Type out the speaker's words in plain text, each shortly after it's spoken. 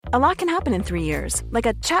A lot can happen in 3 years, like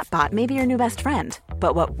a chatbot may be your new best friend.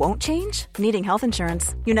 But what won't change? Needing health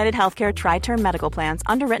insurance. United Healthcare Tri-Term Medical Plans,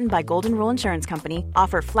 underwritten by Golden Rule Insurance Company,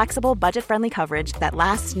 offer flexible, budget-friendly coverage that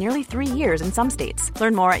lasts nearly 3 years in some states.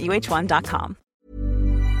 Learn more at uh1.com.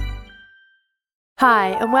 Hi,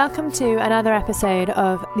 and welcome to another episode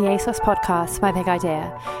of the ASOS podcast, My Big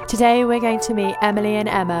Idea. Today we're going to meet Emily and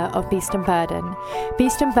Emma of Beast and Burden.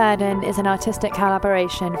 Beast and Burden is an artistic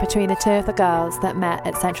collaboration between the two of the girls that met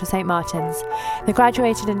at Central St Martin's. They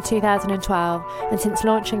graduated in 2012, and since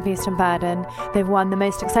launching Beast and Burden, they've won the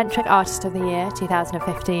Most Eccentric Artist of the Year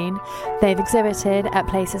 2015. They've exhibited at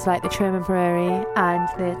places like the Truman Brewery and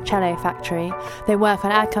the Cello Factory. They work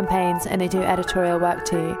on ad campaigns and they do editorial work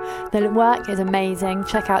too. The work is amazing.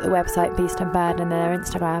 Check out the website Beast and Burden and their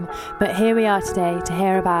Instagram. But here we are today to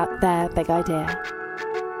hear about their big idea.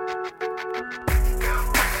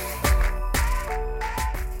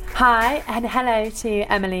 Hi and hello to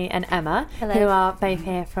Emily and Emma, Hello. who are both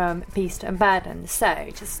here from Beast and Burden. So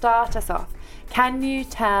to start us off, can you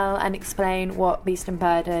tell and explain what Beast and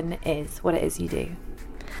Burden is, what it is you do?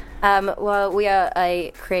 Well, we are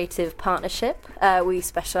a creative partnership. We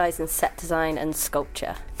specialise in set design and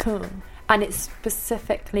sculpture. Cool. And it's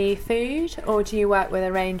specifically food, or do you work with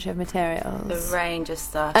a range of materials? A range of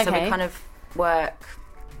stuff. So we kind of work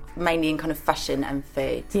mainly in kind of fashion and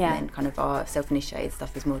food. Yeah. And then kind of our self-initiated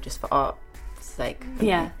stuff is more just for art's sake.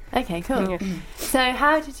 Yeah. Okay, cool. So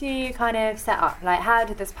how did you kind of set up? Like, how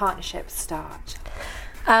did this partnership start?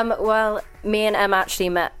 Well, me and Emma actually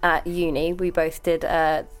met at uni. We both did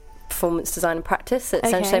performance design and practice at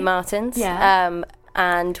Central St Martin's. Yeah.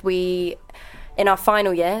 And we... In our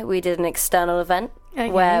final year, we did an external event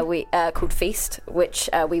where we called Feast, which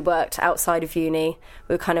we worked outside of uni.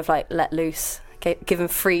 We were kind of like let loose, given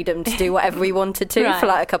freedom to do whatever we wanted to for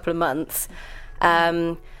like a couple of months.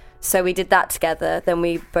 So we did that together. Then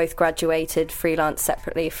we both graduated freelance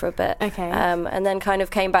separately for a bit. And then kind of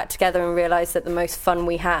came back together and realised that the most fun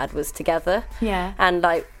we had was together. Yeah. And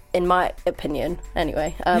like, in my opinion,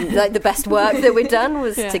 anyway, like the best work that we'd done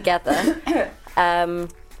was together.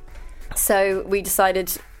 So we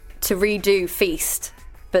decided to redo Feast,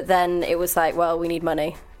 but then it was like, well, we need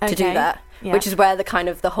money to do that, which is where the kind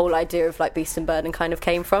of the whole idea of like Beast and Burden kind of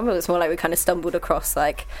came from. It was more like we kind of stumbled across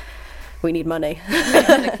like, we need money.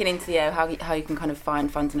 Looking into how you can kind of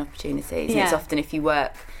find funding opportunities. And it's often if you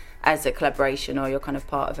work as a collaboration or you're kind of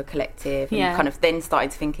part of a collective and you kind of then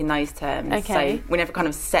started to think in those terms. So we never kind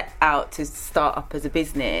of set out to start up as a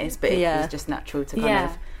business, but it was just natural to kind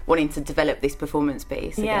of wanting to develop this performance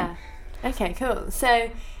piece again. Okay, cool.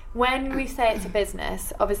 So when we say it's a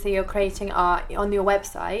business, obviously you're creating art on your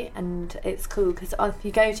website, and it's cool because if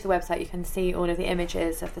you go to the website you can see all of the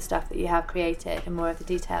images of the stuff that you have created and more of the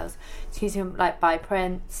details. So you can like buy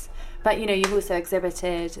prints, but you know you've also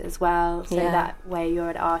exhibited as well, so that way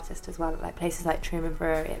you're an artist as well, like places like Truman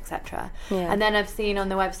Brewery, etc. And then I've seen on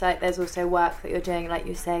the website there's also work that you're doing, like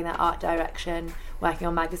you're saying, that art direction, working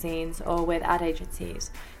on magazines or with ad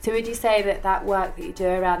agencies. So would you say that work that you do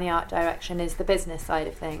around the art direction is the business side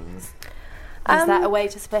of things? Is that a way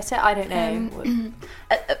to split it? I don't know.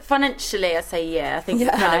 Financially, I say I think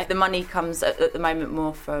kind of the money comes at the moment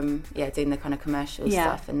more from doing the kind of commercial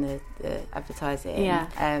stuff and the advertising.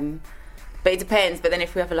 But it depends. But then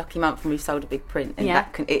if we have a lucky month and we've sold a big print, then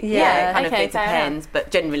that can it depends.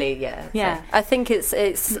 But generally, So. I think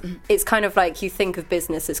it's kind of like you think of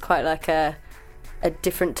business as quite like a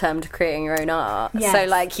different term to creating your own art. So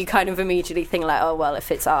like you kind of immediately think like, oh well,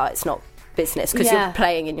 if it's art, it's not business because you're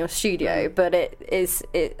playing in your studio. But it's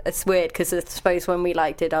weird because I suppose when we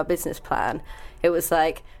like did our business plan, it was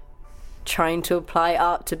like trying to apply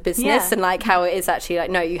art to business and like how it is actually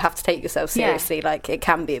like, no, you have to take yourself seriously. Like it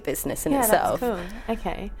can be a business in itself. That's cool.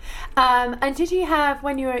 Okay. And did you have,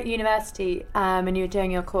 when you were at university and you were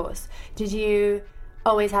doing your course, did you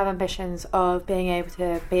always have ambitions of being able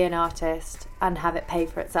to be an artist and have it pay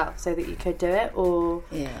for itself so that you could do it, or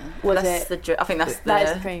was that's it the I think that's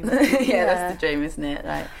the dream? That's the dream, isn't it?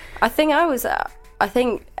 Like, I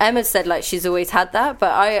think Emma said like she's always had that,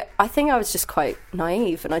 but I think I was just quite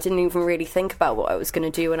naive and I didn't even really think about what I was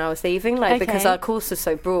going to do when I was leaving, like because our course was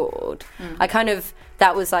so broad. I kind of,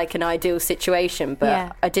 that was like an ideal situation,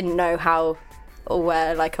 but I didn't know how or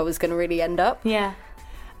where like I was going to really end up.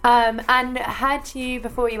 And had you,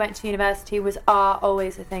 before you went to university, was art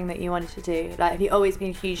always a thing that you wanted to do? Like, have you always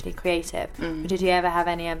been hugely creative? Or did you ever have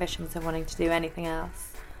any ambitions of wanting to do anything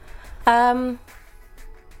else?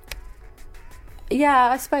 Yeah,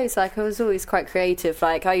 I suppose, like, I was always quite creative.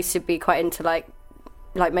 Like, I used to be quite into, like,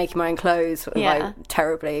 like making my own clothes like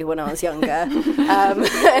terribly when I was younger,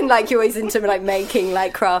 and like you're always into like making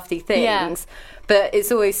like crafty things, but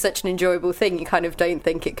it's always such an enjoyable thing. You kind of don't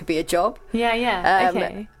think it could be a job.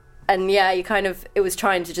 Okay. And you kind of, it was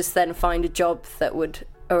trying to just then find a job that would,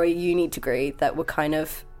 or a uni degree that would kind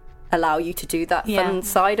of allow you to do that fun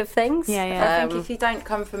side of things. I think if you don't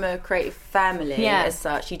come from a creative family as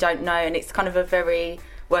such, you don't know, and it's kind of a very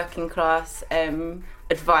working class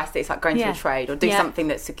advice that it's like going to a trade or do something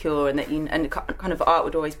that's secure, and that you, and kind of art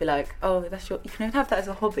would always be like, oh, that's you can have that as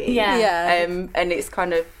a hobby. And it's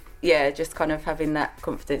kind of just kind of having that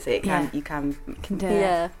confidence that you can do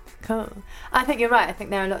it. Cool. I think you're right. I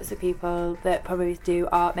think there are lots of people that probably do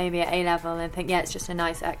art maybe at A-level and think, it's just a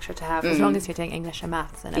nice extra to have, as long as you're doing English and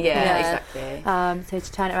maths and everything. Exactly. So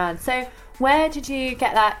to turn it around. So where did you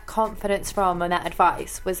get that confidence from and that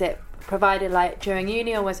advice? Was it provided like during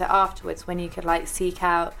uni, or was it afterwards when you could like seek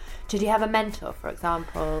out? Did you have a mentor, for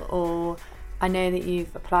example, or I know that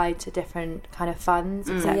you've applied to different kind of funds,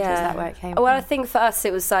 etc. Is that where it came from? Well, I think for us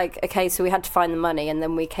it was like, okay, so we had to find the money, and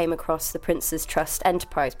then we came across the Prince's Trust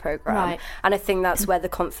Enterprise Programme. Right. And I think that's where the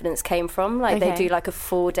confidence came from. Like they do like a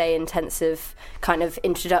 4-day intensive kind of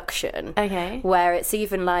introduction. Where it's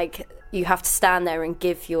even like you have to stand there and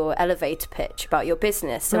give your elevator pitch about your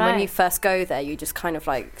business. And when you first go there, you just kind of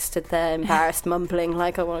like stood there embarrassed, mumbling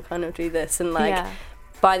like, I want to kind of do this. And like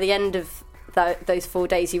by the end of those 4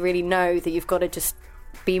 days, you really know that you've got to just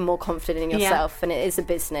be more confident in yourself, and it is a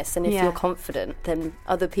business, and if you're confident, then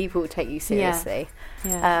other people will take you seriously.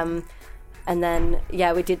 And then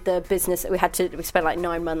we did the business. We spent like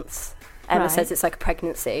 9 months. Emma says it's like a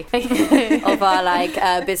pregnancy of our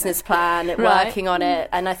like business plan, working on it,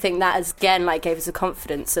 and I think that has, again, like gave us a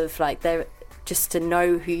confidence of like just to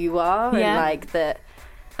know who you are and like that.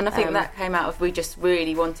 And I think that came out of, we just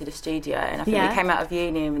really wanted a studio, and I think we came out of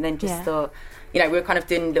uni and then just thought, we were kind of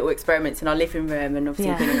doing little experiments in our living room, and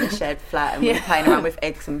obviously being in a shared flat, and we were playing around with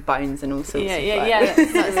eggs and bones and all sorts of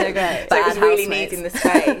that's so great. So it was really needing the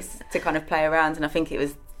space to kind of play around, and I think it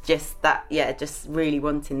was just that, just really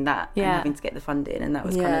wanting that and having to get the funding, and that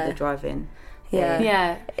was kind of the driving.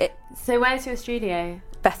 So where's your studio?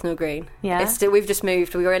 Bethnal Green. We've just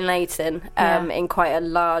moved. We were in Leighton, in quite a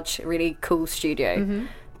large, really cool studio.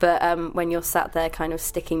 But when you're sat there kind of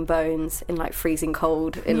sticking bones in like freezing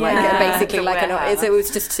cold in like basically like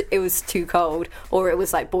it was too cold, or it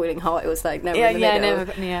was like boiling hot. It was like no in the middle.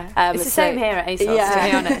 It's the same here at ASOS, to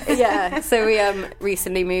be honest. So we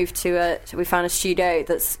recently moved to we found a studio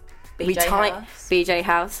that's BJ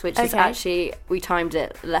House, which is actually, we timed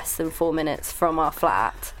it less than 4 minutes from our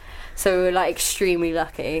flat. So we were like extremely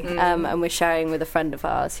lucky, and we're sharing with a friend of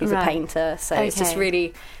ours who's a painter. So it's just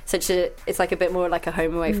really it's like a bit more like a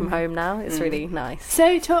home away from home now. It's really nice.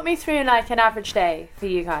 So talk me through like an average day for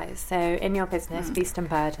you guys. So in your business, Beast and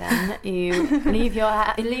Burden, you leave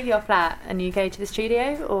your flat and you go to the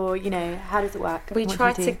studio, or how does it work? We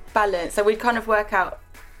try to balance. So we kind of work out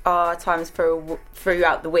our times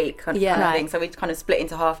throughout the week kind of thing. So we kind of split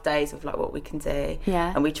into half days of like what we can do,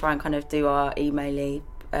 and we try and kind of do our email-y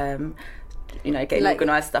getting like,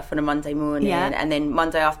 organised stuff on a Monday morning, and then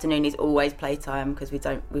Monday afternoon is always playtime, because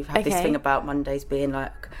we've had this thing about Mondays being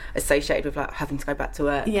like associated with like having to go back to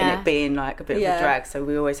work and it being like a bit of a drag, so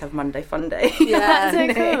we always have Monday fun day. That's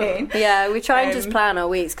so cool. We try and just plan our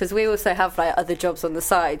weeks, because we also have like other jobs on the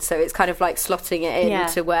side, so it's kind of like slotting it in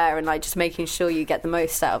to where, and like just making sure you get the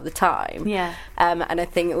most out of the time. And I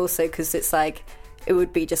think also because it's like, it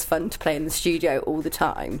would be just fun to play in the studio all the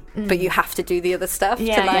time, but you have to do the other stuff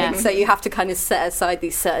so you have to kind of set aside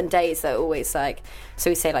these certain days that are always like,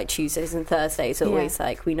 so we say like Tuesdays and Thursdays are always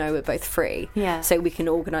like, we know we're both free, so we can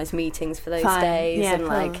organise meetings for those days, and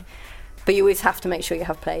like, but you always have to make sure you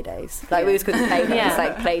have play days, like we always call them play days,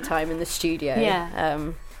 like playtime in the studio.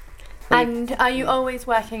 And are you always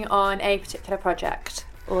working on a particular project,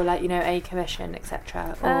 or like a commission,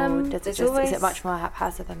 etc., or is it much more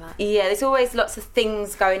haphazard than that? There's always lots of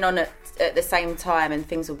things going on at the same time, and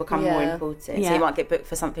things will become more important. So you might get booked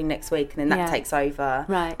for something next week, and then that takes over,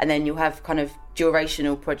 and then you'll have kind of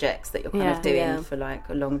durational projects that you're kind of doing for like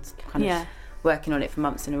a long kind of working on it for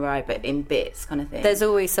months in a row, but in bits kind of thing. There's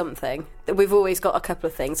always something. We've always got a couple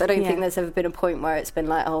of things. I don't think there's ever been a point where it's been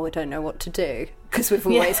like, oh, I don't know what to do, because we've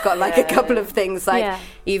always got like a couple of things, like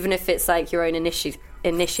even if it's like your own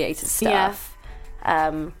initiated stuff,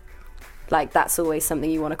 like that's always something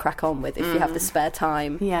you want to crack on with if you have the spare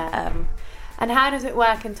time. And how does it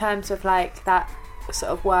work in terms of like that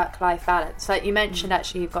sort of work-life balance? Like you mentioned,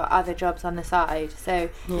 actually you've got other jobs on the side, so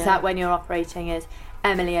is that when you're operating as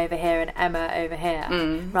Emily over here and Emma over here,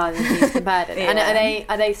 rather than Beeston Burden. And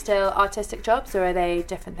are they still artistic jobs, or are they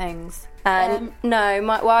different things? No,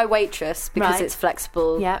 I waitress because it's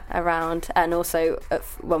flexible around, and also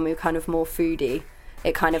when we were kind of more foodie,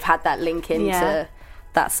 it kind of had that link into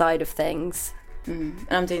that side of things. And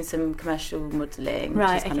I'm doing some commercial modelling, which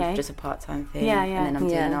is kind of just a part-time thing. And then I'm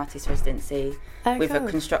doing an artist residency with a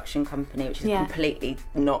construction company, which is completely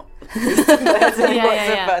not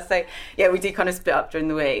whatsoever. So we do kind of split up during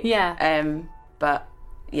the week. But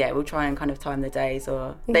we'll try and kind of time the days,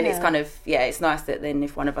 or then it's kind of it's nice that then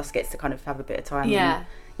if one of us gets to kind of have a bit of time,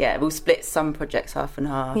 we'll split some projects half and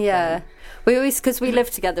half. We always, because we live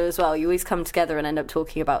together as well, you always come together and end up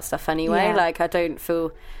talking about stuff anyway. Like, I don't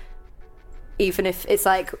feel, even if it's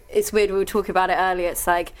like, it's weird, we were talking about it earlier, it's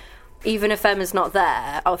like, even if Emma's not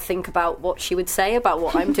there, I'll think about what she would say about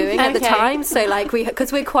what I'm doing at the time. So like,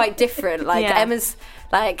 because we're quite different, like Emma's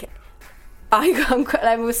like,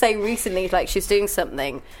 I was saying recently, like, she's doing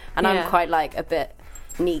something and I'm quite like a bit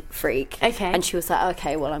neat freak, and she was like,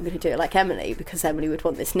 okay, well, I'm going to do it like Emily because Emily would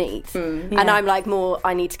want this neat, and I'm like, more,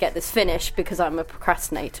 I need to get this finished because I'm a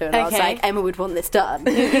procrastinator, and I was like, Emma would want this done.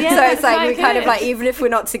 So it's like, we kind of like, even if we're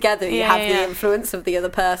not together, you have the influence of the other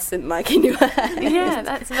person like in your head.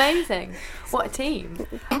 That's amazing. What a team.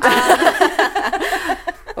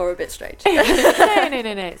 Or a bit strange. No,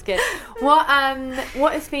 it's good. What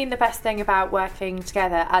has been the best thing about working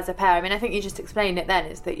together as a pair? I mean, I think you just explained it then,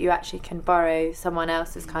 is that you actually can borrow someone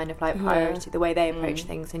else's kind of like priority, the way they approach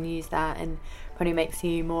things, and use that, and probably makes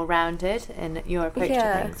you more rounded in your approach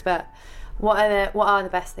to things. But what are the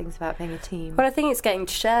best things about being a team? Well, I think it's getting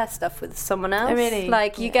to share stuff with someone else. Oh, really?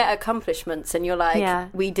 Like, you get accomplishments and you're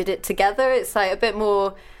like, we did it together. It's like a bit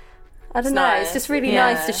more, I don't know, it's just really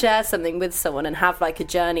nice to share something with someone and have like a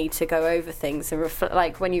journey to go over things and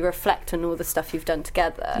like when you reflect on all the stuff you've done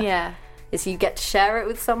together, is you get to share it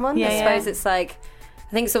with someone. I suppose it's like,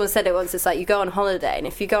 I think someone said it once, it's like you go on holiday, and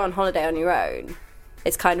if you go on holiday on your own,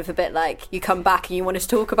 it's kind of a bit like you come back and you want to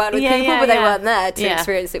talk about it with people, but they weren't there to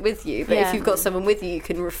experience it with you. But if you've got someone with you, you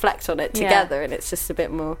can reflect on it together, and it's just a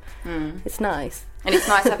bit more, it's nice. And it's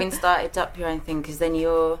nice having started up your own thing, because then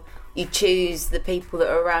you choose the people that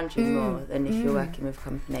are around you more than if you're working with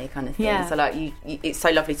company kind of thing. So like it's so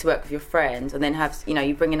lovely to work with your friends, and then have,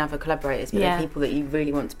 you bring in other collaborators, but they're people that you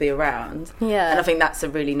really want to be around. And I think that's a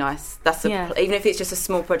really nice, even if it's just a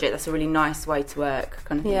small project, that's a really nice way to work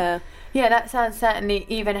kind of thing. Yeah, that sounds certainly,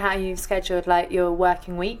 even how you've scheduled like your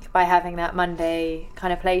working week by having that Monday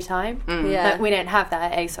kind of playtime. Like, we don't have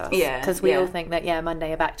that at ASOS, because we all think that Monday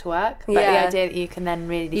you're back to work, but the idea that you can then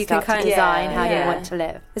really start to design how you want to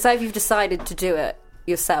live. It's like, if you've decided to do it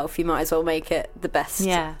yourself, you might as well make it the best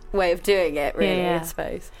way of doing it, really, I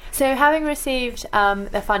suppose. So having received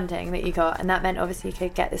the funding that you got, and that meant obviously you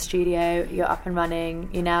could get the studio, you're up and running,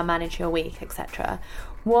 you now manage your week, etc.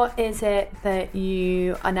 What is it that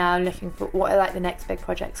you are now looking for? What are like the next big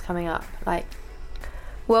projects coming up? Like,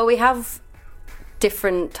 well, we have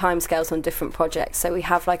different timescales on different projects. So we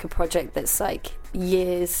have like a project that's like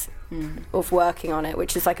years of working on it,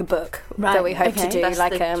 which is like a book that we hope to do. That's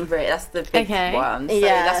like that's the big one. So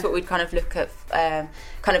that's what we'd kind of look at,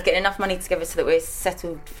 kind of get enough money together so that we're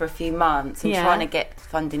settled for a few months, and trying to get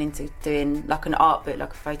funding into doing like an art book,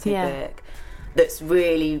 like a photo book that's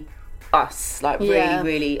really us, like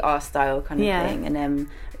really our style kind of thing, and then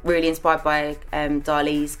really inspired by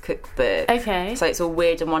Dali's cookbook. So it's all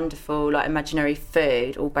weird and wonderful, like imaginary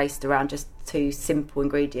food, all based around just 2 simple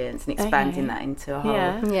ingredients, and expanding that into a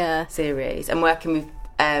whole series, and working with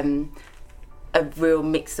a real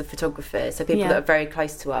mix of photographers, so people that are very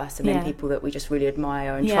close to us, and then people that we just really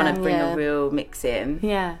admire, and trying to bring a real mix in.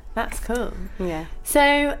 That's cool.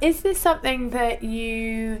 So is this something that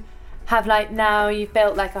you have, like, now you've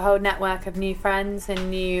built like a whole network of new friends,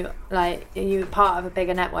 and you're part of a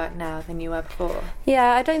bigger network now than you were before?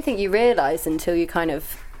 I don't think you realise until you kind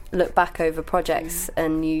of look back over projects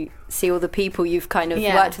and you see all the people you've kind of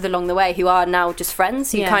worked with along the way who are now just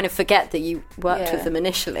friends. You kind of forget that you worked with them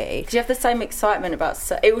initially. Because you have the same excitement about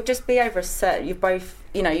it will just be over a set. You both,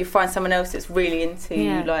 you find someone else that's really into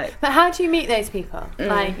you. Like, but how do you meet those people?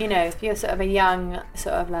 Like, if you're sort of a young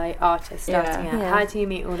sort of like artist starting out, how do you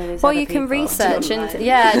meet all of those? Well, you can research and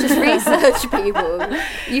just research people.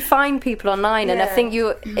 You find people online, and I think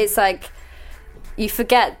it's like you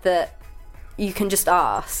forget that you can just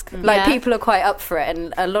ask. Like, people are quite up for it,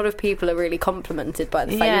 and a lot of people are really complimented by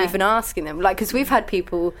the fact you're even asking them. Like, because we've had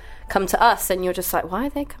people come to us, and you're just like, why are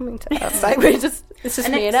they coming to us? Like, it's just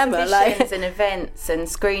me and Emma. Like, and events and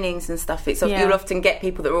screenings and stuff. You'll often get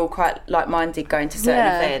people that are all quite like-minded going to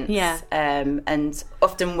certain events. And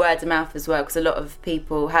often word of mouth as well, because a lot of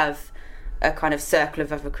people have a kind of circle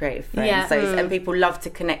of other creative friends. So and people love to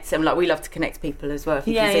connect them. Like we love to connect people as well. If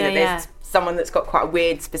you can see that there's someone that's got quite a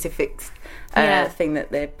weird specific thing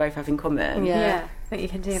that they both have in common. Yeah. That you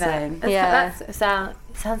can do that. So,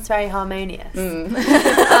 it sounds very harmonious. Do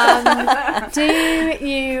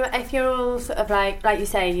you, if you're all sort of like you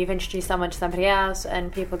say, you've introduced someone to somebody else and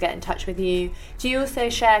people get in touch with you, do you also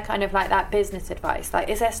share kind of like that business advice? Like,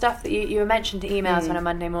 is there stuff that you were mentioned to emails on a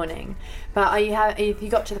Monday morning, but have you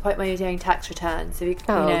got to the point where you're doing tax returns? Have you,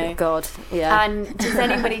 God, yeah. And does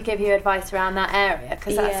anybody give you advice around that area?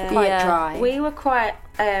 Because that's quite dry. We were quite...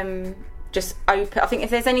 just open. I think if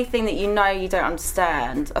there's anything that you don't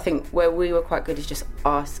understand, I think where we were quite good is just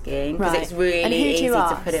asking, because it's really easy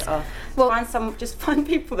to put it off. Well, find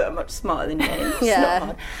people that are much smarter than you. It's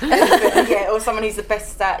not hard. Or someone who's the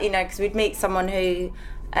best at, because we'd meet someone who,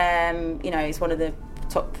 is one of the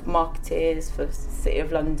top marketeers for the City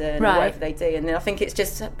of London or whatever they do, and then I think it's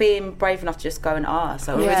just being brave enough to just go and ask.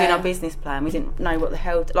 So we were doing our business plan, we didn't know what the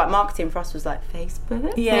hell marketing for us was like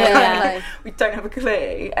Facebook. We don't have a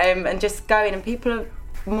clue, and just going, and people are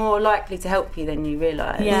more likely to help you than you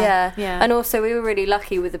realise. And also we were really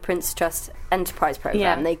lucky with the Prince's Trust Enterprise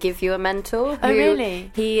Programme. They give you a mentor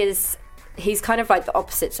he's kind of like the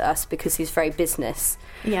opposite to us, because he's very business,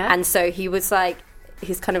 and so he was like,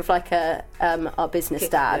 he's kind of like our business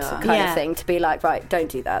dad kind of thing, to be like, right, don't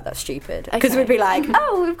do that, that's stupid. Because we'd be like,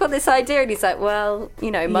 oh, we've got this idea, and he's like, well,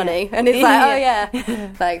 money. And he's like,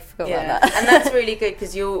 like, forgot about that. And that's really good,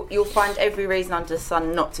 because you'll find every reason under the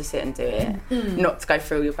sun not to sit and do it, not to go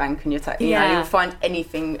through your bank and your tax. You'll find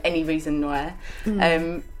any reason why.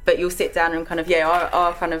 But you'll sit down and kind of,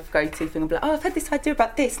 our kind of go-to thing will be like, oh, I've had this idea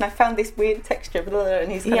about this, and I found this weird texture, blah, blah,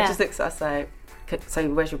 and he's kind of just looks at us like, so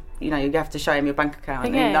where's your, you have to show him your bank account.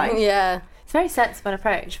 And it's a very sensible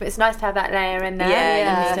approach, but it's nice to have that layer in there.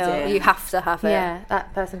 You have to have it. Yeah,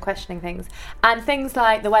 that person questioning things. And things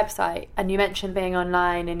like the website, and you mentioned being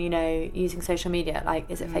online and, using social media,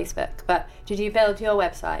 like, is it Facebook? But did you build your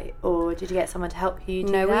website, or did you get someone to help you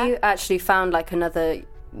do that? No, we actually found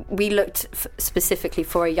we looked specifically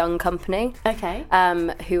for a young company,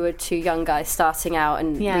 who were two young guys starting out,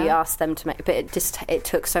 and we asked them to make, but it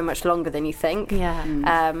took so much longer than you think.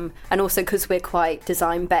 And also because we're quite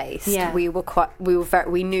design based, we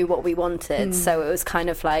knew what we wanted, so it was kind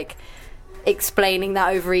of like explaining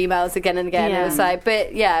that over emails again and again. It was like,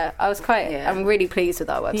 but I was I'm really pleased with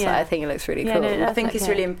our website. I think it looks really cool. I think it's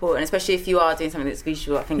really important, especially if you are doing something that's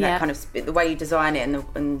visual. I think that kind of the way you design it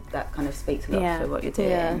and that kind of speaks a lot for what you're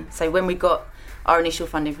doing. So when we got our initial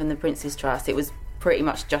funding from the Prince's Trust, it was pretty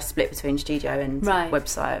much just split between studio and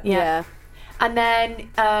website. And then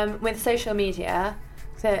with social media,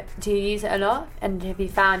 so do you use it a lot? And have you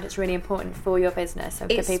found it's really important for your business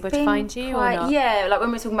and for people to find you or not? Yeah, like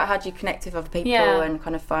when we're talking about how do you connect with other people and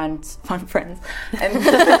kind of find friends.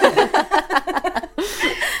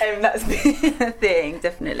 That's been a thing,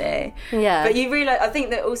 definitely. Yeah. But you realise, I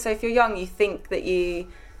think that also if you're young, you think that you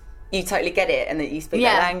totally get it and that you speak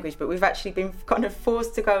that language, but we've actually been kind of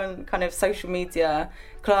forced to go on kind of social media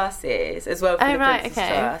classes as well for the Prince's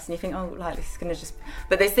Trust, and you think, this is going to just...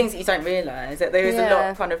 But there's things that you don't realise, that there is a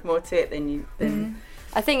lot kind of more to it than you...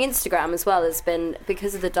 I think Instagram as well has been,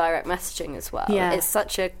 because of the direct messaging as well,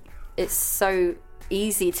 it's so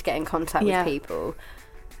easy to get in contact with people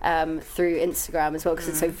through Instagram as well, because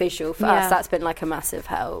it's so visual. For us, that's been like a massive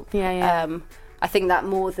help. I think that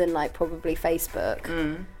more than like probably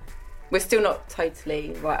Facebook. We're still not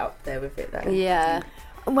totally right up there with it though. Yeah.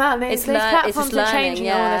 Well, those platforms are changing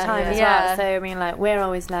all the time as well. So I mean, like, we're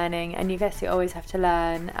always learning, and you guess you always have to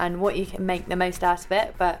learn and what you can make the most out of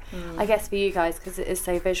it. But I guess for you guys, because it is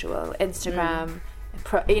so visual, Instagram,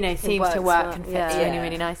 seems to work and fits really,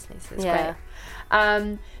 really nicely. So it's great.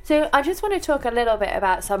 So I just want to talk a little bit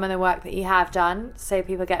about some of the work that you have done, so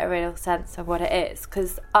people get a real sense of what it is.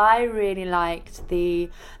 Because I really liked the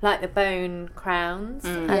bone crowns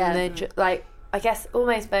and the I guess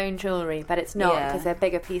almost bone jewellery, but it's not, because they're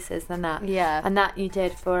bigger pieces than that. Yeah. And that you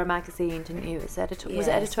did for a magazine, didn't you? Was it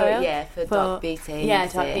editorial? For Dark Beauty. Yeah,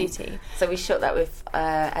 Dark Beauty. So we shot that with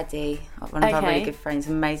Addy, one of our really good friends,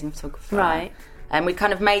 amazing photographer. Right. And we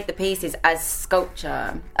kind of made the pieces as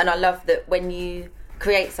sculpture. And I love that when you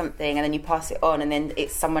create something and then you pass it on, and then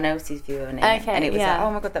it's someone else's view on it. And it was like, oh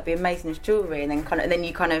my God, that'd be amazing as jewellery. And then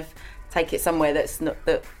you kind of take it somewhere that's not,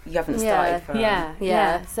 that you haven't started from.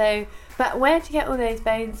 Yeah. So... But where did you get all those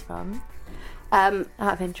bones from? Out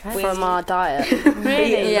of interest. From our diet.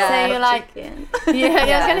 Really? Yeah. So you're like... I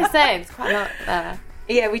was going to say, it's quite a lot there.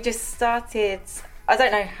 Yeah, we just started... I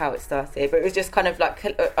don't know how it started, but it was just kind of like,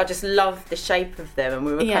 I just loved the shape of them, and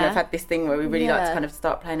we were kind of had this thing where we really like to kind of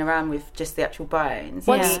start playing around with just the actual bones.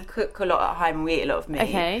 We cook a lot at home and we eat a lot of meat.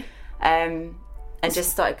 Okay. And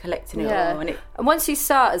just started collecting it all. And once you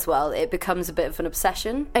start as well, it becomes a bit of an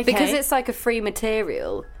obsession. Okay. Because it's like a free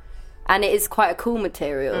material. And it is quite a cool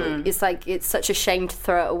material. It's like, it's such a shame to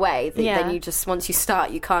throw it away that then you just, once you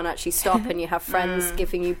start, you can't actually stop, and you have friends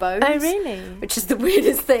giving you bones. Oh, really? Which is the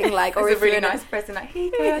weirdest thing. Like, or if a really nice person, like, hey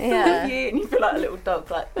guys, I love you, and you feel like a little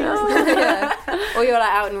dog, like, or you're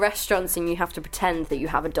like out in restaurants and you have to pretend that you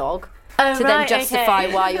have a dog. To then justify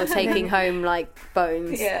why you're taking home like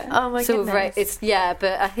bones. Yeah. Oh my goodness.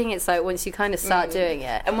 But I think it's like once you kind of start doing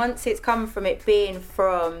it, and once it's come from it being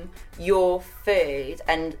from your food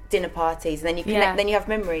and dinner parties, and then you connect, then you have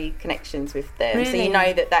memory connections with them. Really? So you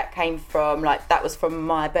know that came from, like, that was from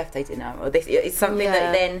my birthday dinner, or this. It's something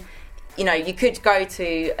that then, you know, you could go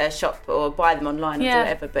to a shop or buy them online or do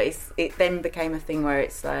whatever, but it then became a thing where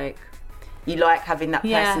it's like you like having that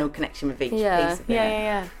personal connection with each piece of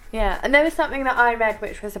it. Yeah, and there was something that I read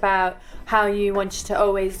which was about how you wanted to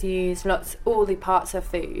always use all the parts of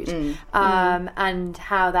food, and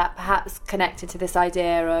how that perhaps connected to this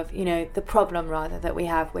idea of, you know, the problem rather that we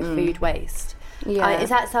have with food waste. Yeah. Is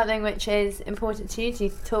that something which is important to you? Do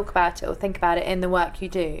you talk about it or think about it in the work you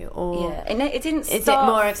do? Or and it didn't start. Is it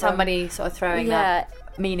more of somebody sort of throwing that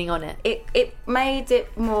meaning on it? It made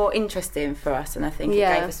it more interesting for us, and I think it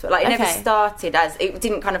gave us, like, it never started as, it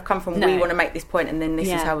didn't kind of come from we want to make this point and then this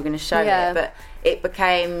is how we're going to show it, but it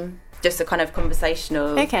became just a kind of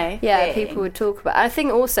conversational thing. People would talk about it. I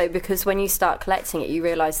think also because when you start collecting it, you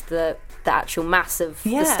realise the actual mass of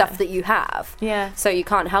the stuff that you have, so you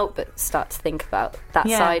can't help but start to think about that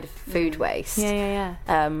side of food waste.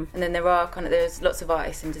 And then there's lots of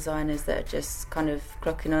artists and designers that are just kind of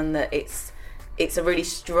clocking on that it's a really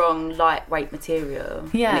strong, lightweight material,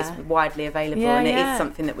 and it's widely available, and it is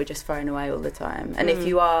something that we're just throwing away all the time. And if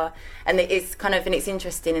you are, and it's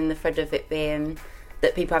interesting in the thread of it being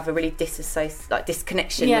that people have a really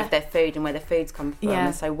disconnection with their food and where their food's come from.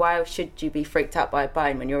 And so why should you be freaked out by a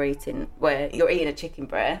bone when you're eating a chicken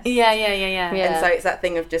breast? And so it's that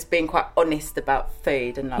thing of just being quite honest about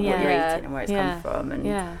food and like what you're eating and where it's come from.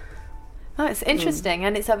 And oh, it's interesting,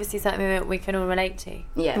 and it's obviously something that we can all relate to.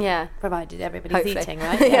 Provided everybody's eating,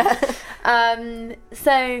 right?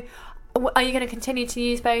 So, are you going to continue to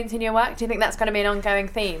use bones in your work? Do you think that's going to be an ongoing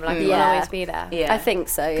theme? Like, it will always be there? I think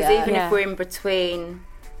so, because even if we're in between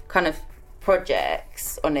kind of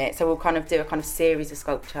projects on it, so we'll kind of do a kind of series of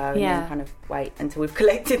sculpture and then kind of wait until we've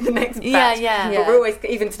collected the next batch. But we're always,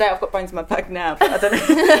 even today I've got bones in my bag now, but I don't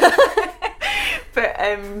know.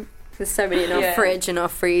 But there's so many in our fridge and our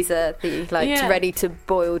freezer that you ready to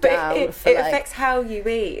boil down. It affects how you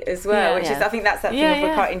eat as well, which is, I think that's that thing of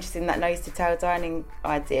we're quite interested in that nose to tail dining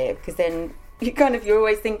idea, because then you're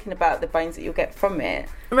always thinking about the bones that you'll get from it.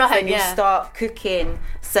 Right. Then you start cooking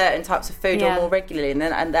certain types of food or more regularly, and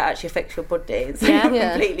that actually affects your body. So you're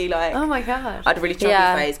completely like, oh my god. I had a really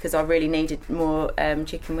troubled phase because I really needed more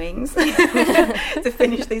chicken wings to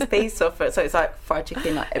finish these pieces off. So it's like fried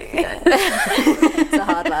chicken like every day. It's a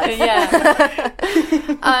hard life.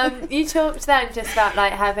 You talked then just about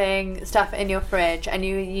like having stuff in your fridge, and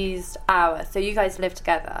you used ours. So you guys live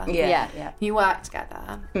together. Yeah. You work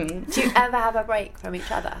together. Do you ever have a break from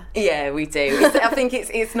each other? Yeah, we do. I think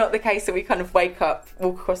it's not the case that we kind of wake up,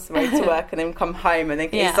 walk across the road to work, and then come home, and then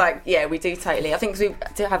it's like, we do totally. I think we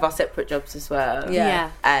do have our separate jobs as well.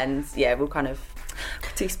 And we'll kind of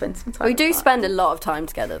do spend some time. We do spend a lot of time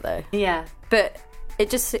together though. But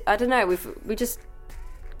it just, I don't know, we just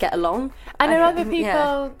get along. I know other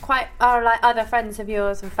people are like other friends of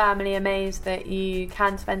yours and family amazed that you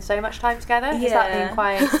can spend so much time together. Has that been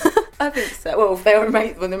quite? I think so. Well, they're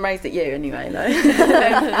amazed at you anyway. No,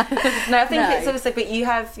 I think it's also. But you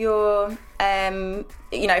have your,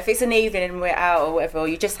 if it's an evening and we're out or whatever, or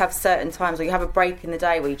you just have certain times, or you have a break in the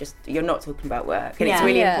day where you're not talking about work, and it's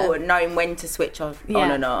really important knowing when to switch on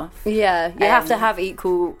and off. You have to have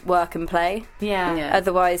equal work and play.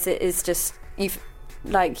 Otherwise, it is just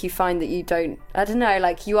you find that you don't, I don't know,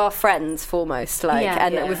 like you are friends foremost,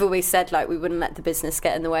 we've always said like we wouldn't let the business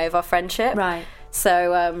get in the way of our friendship, right?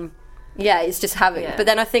 So it's just having but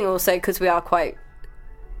then I think also because we are quite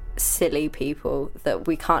silly people that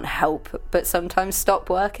we can't help but sometimes stop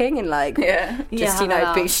working and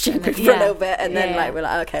be stupid for a little bit, and then we're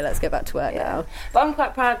like, okay, let's go back to work now. But I'm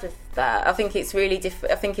quite proud of that. I think it's really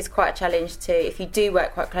I think it's quite a challenge to, if you do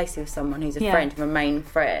work quite closely with someone who's a friend, remain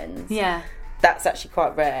friends. that's actually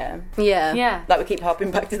quite rare. Yeah. Like, we keep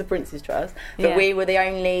harping back to the Prince's Trust, but we were the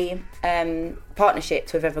only partnership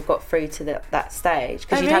to have ever got through to that stage,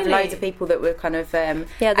 because you'd have loads of people that were kind of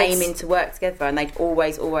aiming to work together, and they'd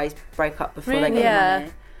always break up before they got the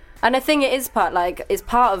money. And I think it is part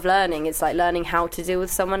of learning. It's like learning how to deal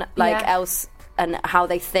with someone else, and how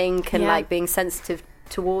they think, and like being sensitive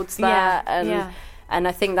towards that. And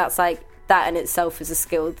I think that's like, that in itself is a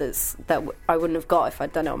skill that I wouldn't have got if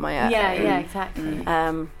I'd done it on my own. Yeah, exactly.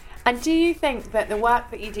 And do you think that the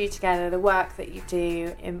work that you do together, the work that you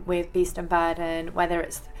do with Beast and Burden, whether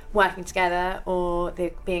it's working together or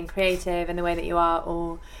being creative in the way that you are,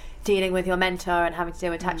 or dealing with your mentor and having to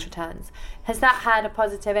deal with tax returns, has that had a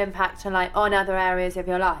positive impact on other areas of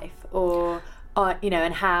your life, or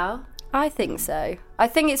and how? I think so. I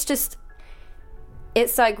think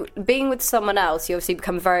it's like being with someone else, you obviously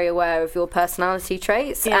become very aware of your personality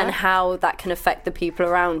traits and how that can affect the people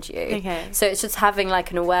around you. Okay. So it's just having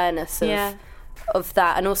like an awareness of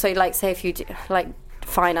that. And also, like, say if you do like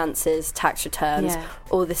finances, tax returns,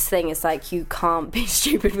 all this thing is like, you can't be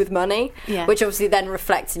stupid with money, which obviously then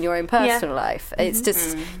reflects in your own personal life. It's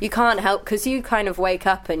just, you can't help, because you kind of wake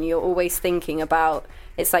up and you're always thinking about,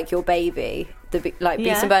 it's like your baby. Beast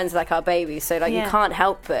and Burden is like our baby, so like you can't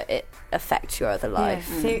help but it affects your other life.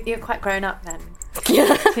 So you're quite grown up then.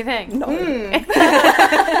 Yeah. Do you think? No.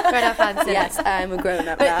 Grown up fancy. Yes, I'm a grown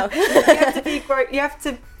up now. You have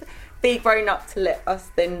to be grown up to let us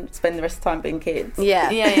then spend the rest of the time being kids. Yeah.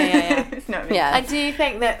 You know what I mean? Yeah. And do you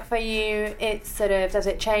think that for you, it's sort of, does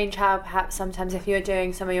it change how perhaps sometimes if you're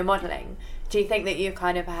doing some of your modelling, do you think that you've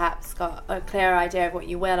kind of perhaps got a clearer idea of what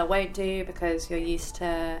you will or won't do because you're used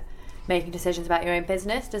to making decisions about your own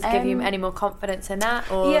business? Does it give you any more confidence in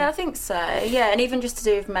that? Or? Yeah, I think so. Yeah, and even just to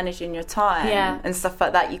do with managing your time and stuff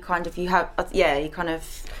like that, you kind of.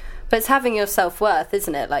 But it's having your self-worth,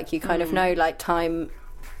 isn't it? Like, you kind of know, like, time,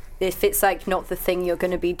 if it's like not the thing you're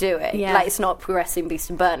going to be doing, like, it's not progressing Beast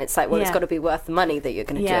and Burden, it's like, well, it's got to be worth the money that you're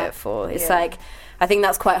going to do it for. It's like, I think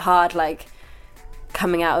that's quite hard, like,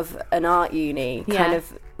 coming out of an art uni, kind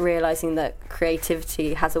of realising that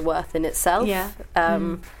creativity has a worth in itself.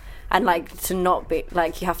 And like, to not be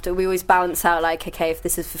like, we always balance out, like, okay, if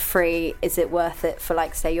this is for free, is it worth it for,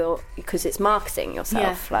 like, say because it's marketing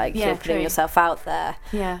yourself, like you're putting yourself out there.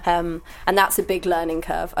 And that's a big learning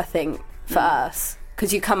curve, I think, for us,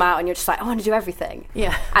 because you come out and you're just like, I want to do everything,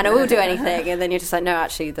 and I will do anything, and then you're just like, no,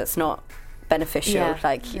 actually that's not beneficial.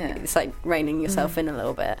 It's like reining yourself in a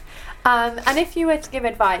little bit. And if you were to give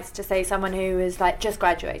advice to, say, someone who is like just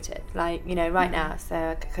graduated, like, right now,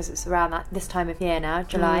 so because it's around this time of year now,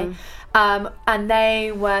 July, and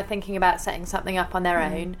they were thinking about setting something up on their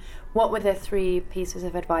own, what were the 3 pieces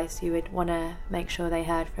of advice you would want to make sure they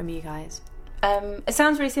heard from you guys? It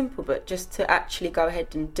sounds really simple, but just to actually go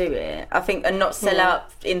ahead and do it, I think, and not sell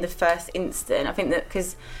out in the first instant. I think that,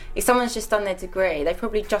 because if someone's just done their degree, they've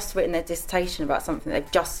probably just written their dissertation about something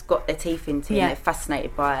they've just got their teeth into, and they're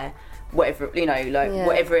fascinated by whatever,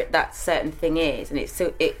 whatever that certain thing is, and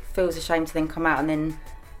it feels a shame to then come out and then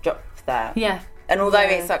drop that. And although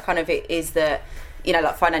it's like, kind of, it is that,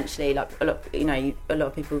 like, financially, like, a lot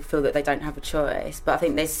of people feel that they don't have a choice, but I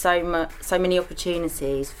think there's so many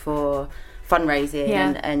opportunities for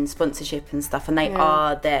fundraising and sponsorship and stuff, and they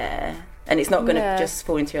are there, and it's not going to just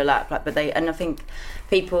fall into your lap, like, and I think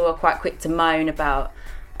people are quite quick to moan about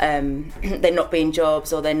there not being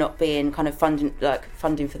jobs, or there not being kind of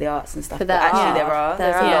funding for the arts and stuff, but actually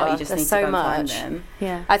there's a lot. You just need to go and find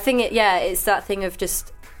them. I think it's that thing of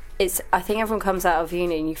just, I think everyone comes out of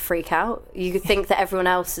uni and you freak out. You think that everyone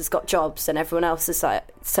else has got jobs and everyone else is like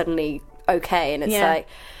suddenly okay, and it's like,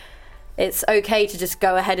 it's okay to just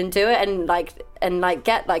go ahead and do it, and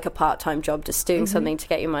get like a part-time job, just doing something to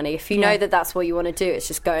get your money. If you know that that's what you want to do, it's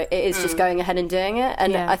just just going ahead and doing it.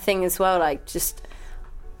 And I think as well, like, just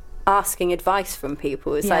asking advice from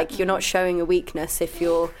people is like, you're not showing a weakness if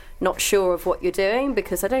you're not sure of what you're doing,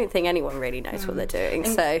 because I don't think anyone really knows what they're doing.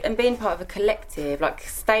 And being part of a collective, like,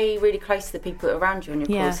 stay really close to the people around you on your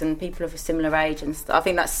course, and people of a similar age and stuff. I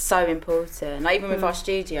think that's so important. Like, even with our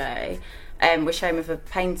studio, we're sharing with a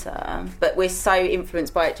painter, but we're so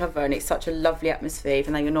influenced by each other, and it's such a lovely atmosphere,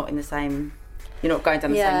 even though you're not going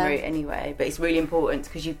down the same route anyway. But it's really important,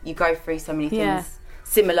 because you go through so many things,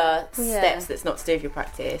 similar steps that's not to do with your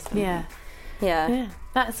practice.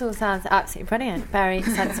 That all sounds absolutely brilliant. Very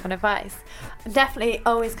sensible advice. Definitely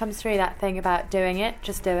always comes through that thing about doing it,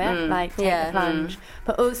 just do it, like, take the plunge.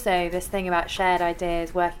 But also this thing about shared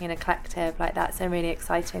ideas, working in a collective, like, that's a really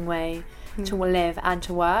exciting way to live and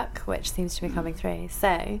to work, which seems to be coming through.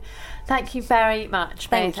 So thank you very much,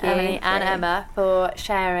 both Emily and Emma, for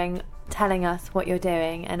sharing telling us what you're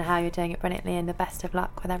doing and how you're doing it brilliantly, and the best of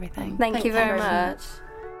luck with everything. Thank you very much.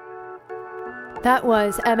 That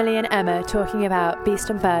was Emily and Emma talking about Beast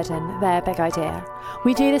and Burden, their big idea.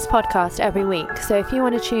 We do this podcast every week, so if you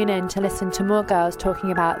want to tune in to listen to more girls talking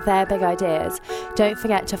about their big ideas, don't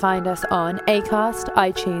forget to find us on Acast,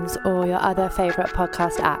 iTunes, or your other favourite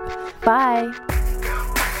podcast app. Bye!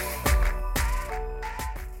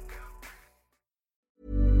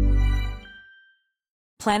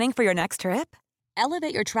 Planning for your next trip?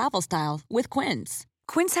 Elevate your travel style with Quince.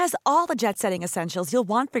 Quince has all the jet-setting essentials you'll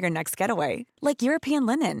want for your next getaway, like European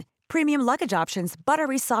linen, premium luggage options,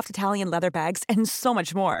 buttery soft Italian leather bags, and so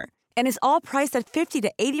much more. And is all priced at 50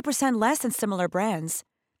 to 80% less than similar brands.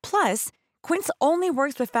 Plus, Quince only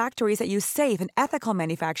works with factories that use safe and ethical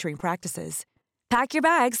manufacturing practices. Pack your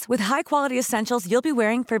bags with high-quality essentials you'll be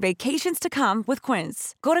wearing for vacations to come with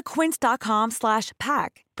Quince. Go to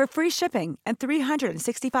quince.com/pack for free shipping and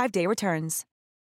 365-day returns.